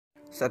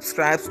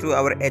Subscribe to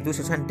our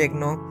Education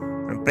Techno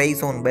and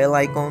press on bell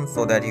icon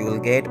so that you will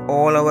get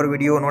all our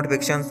video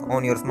notifications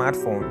on your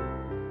smartphone.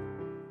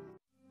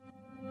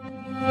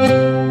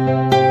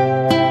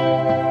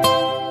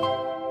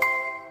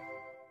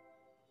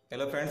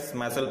 Hello friends,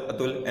 myself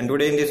Atul, and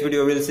today in this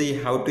video we will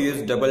see how to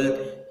use double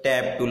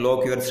tap to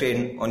lock your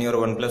screen on your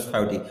OnePlus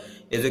 5T.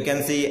 As you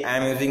can see, I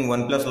am using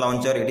OnePlus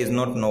launcher. It is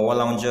not Nova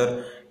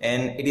launcher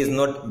and it is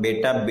not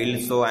beta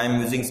build, so I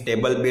am using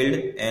stable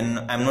build and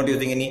I am not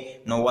using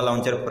any Nova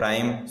launcher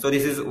prime. So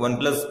this is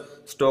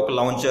OnePlus stock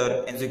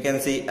launcher. As you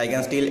can see, I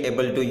can still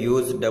able to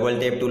use double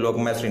tap to lock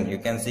my screen. You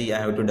can see I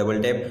have to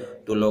double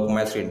tap to lock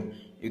my screen.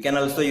 You can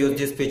also use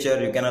this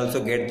feature. You can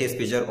also get this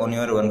feature on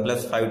your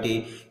OnePlus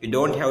 5T. You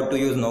don't have to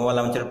use Nova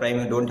Launcher Prime.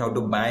 You don't have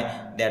to buy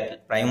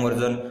that Prime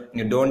version.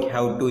 You don't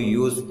have to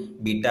use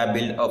beta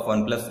build of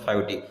OnePlus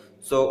 5T.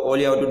 So all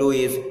you have to do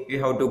is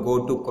you have to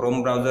go to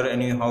Chrome browser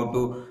and you have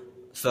to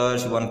search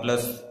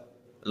OnePlus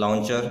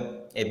Launcher,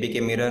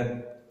 APK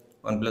Mirror,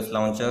 OnePlus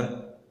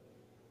Launcher,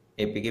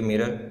 APK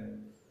Mirror,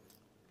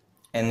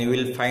 and you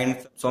will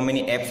find so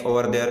many apps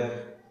over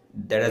there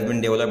that has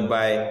been developed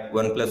by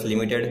OnePlus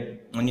Limited.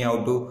 And you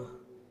have to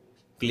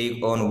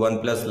click on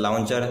OnePlus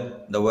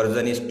Launcher. The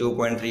version is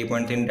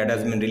 2.3.3 that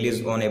has been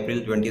released on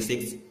April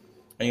 26,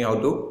 and you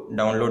have to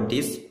download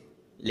this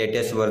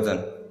latest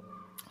version.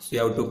 So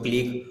you have to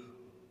click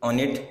on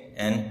it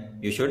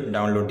and you should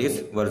download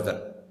this version.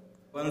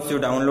 Once you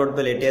download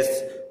the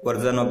latest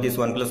version of this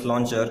OnePlus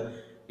Launcher,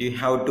 you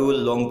have to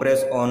long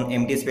press on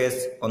empty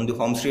space on the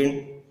home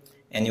screen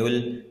and you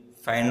will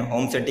find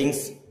home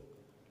settings.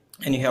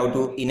 And you have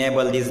to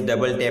enable this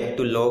double tap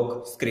to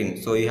lock screen.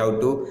 So you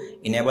have to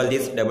enable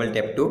this double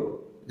tap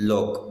to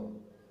lock.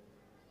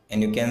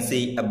 And you can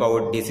see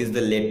about this is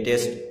the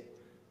latest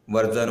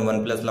version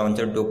OnePlus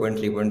Launcher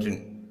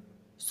 2.3.3.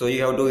 So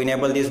you have to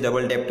enable this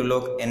double tap to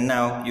lock, and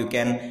now you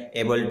can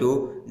able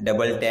to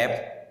double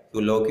tap to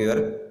lock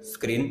your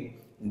screen.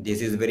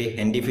 This is very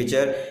handy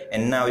feature,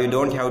 and now you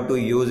don't have to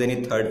use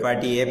any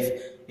third-party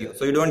apps.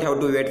 So you don't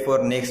have to wait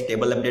for next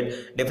stable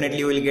update. Definitely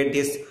you will get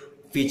this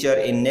feature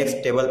in next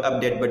stable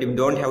update, but if you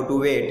don't have to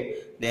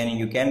wait, then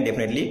you can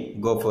definitely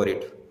go for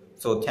it.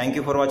 So thank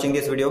you for watching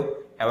this video.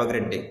 Have a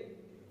great day.